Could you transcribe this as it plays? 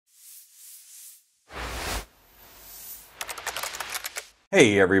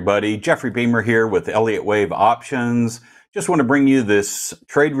Hey everybody, Jeffrey Beamer here with Elliott Wave Options. Just want to bring you this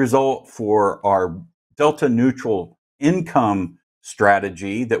trade result for our delta neutral income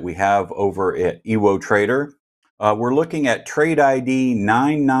strategy that we have over at EWO Trader. We're looking at trade ID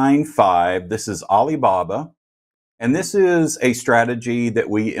 995. This is Alibaba. And this is a strategy that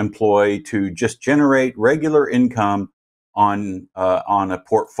we employ to just generate regular income on a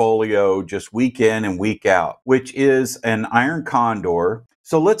portfolio just week in and week out, which is an iron condor.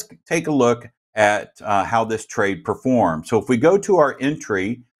 So let's take a look at how this trade performed. So if we go to our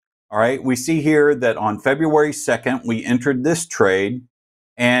entry, all right, we see here that on February 2nd, we entered this trade.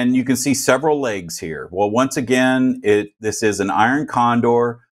 And you can see several legs here. Well, once again, this is an iron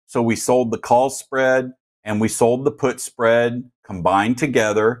condor. So we sold the call spread and we sold the put spread combined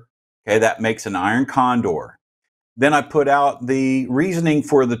together. Okay, that makes an iron condor. Then I put out the reasoning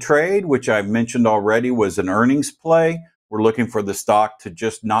for the trade, which I've mentioned already was an earnings play. We're looking for the stock to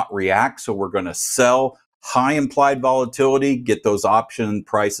just not react. So we're going to sell high implied volatility, get those option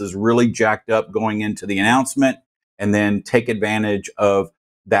prices really jacked up going into the announcement, and then take advantage of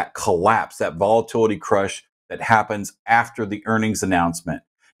that collapse, that volatility crush that happens after the earnings announcement.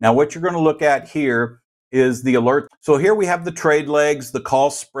 Now, what you're going to look at here is the alert. So here we have the trade legs, the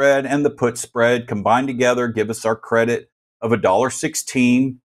call spread and the put spread combined together, give us our credit of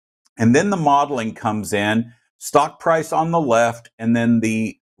 $1.16. And then the modeling comes in, stock price on the left, and then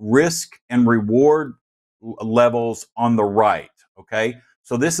the risk and reward levels on the right. Okay.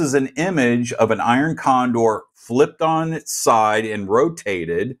 So this is an image of an iron condor flipped on its side and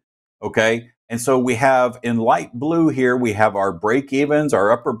rotated. Okay. And so we have in light blue here, we have our break evens,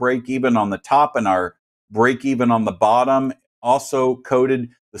 our upper break even on the top and our break even on the bottom, also coded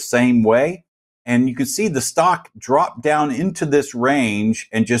the same way. And you can see the stock dropped down into this range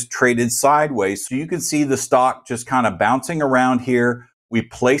and just traded sideways. So you can see the stock just kind of bouncing around here. We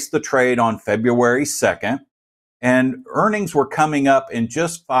placed the trade on February 2nd. And earnings were coming up in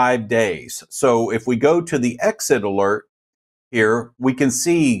just 5 days. So if we go to the exit alert here, we can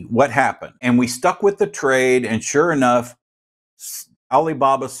see what happened. And we stuck with the trade, and sure enough,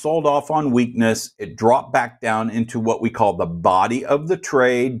 Alibaba sold off on weakness. It dropped back down into what we call the body of the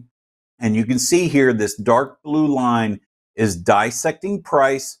trade. And you can see here, this dark blue line is dissecting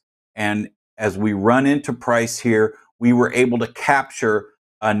price. And as we run into price here, we were able to capture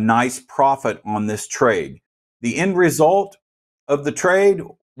a nice profit on this trade. The end result of the trade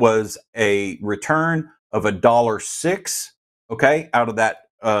was a return of $1.06, okay, out of that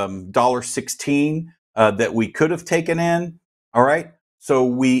 $1.16 that we could have taken in. All right. So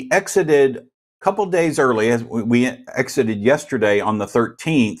we exited a couple days early, as we exited yesterday on the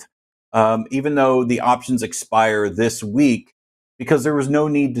 13th, even though the options expire this week, because there was no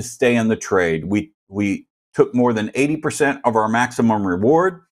need to stay in the trade. We took more than 80% of our maximum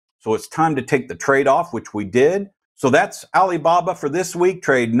reward. So it's time to take the trade off, which we did. So that's Alibaba for this week,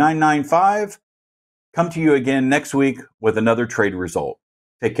 trade 995. Come to you again next week with another trade result.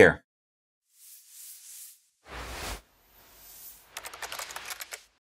 Take care.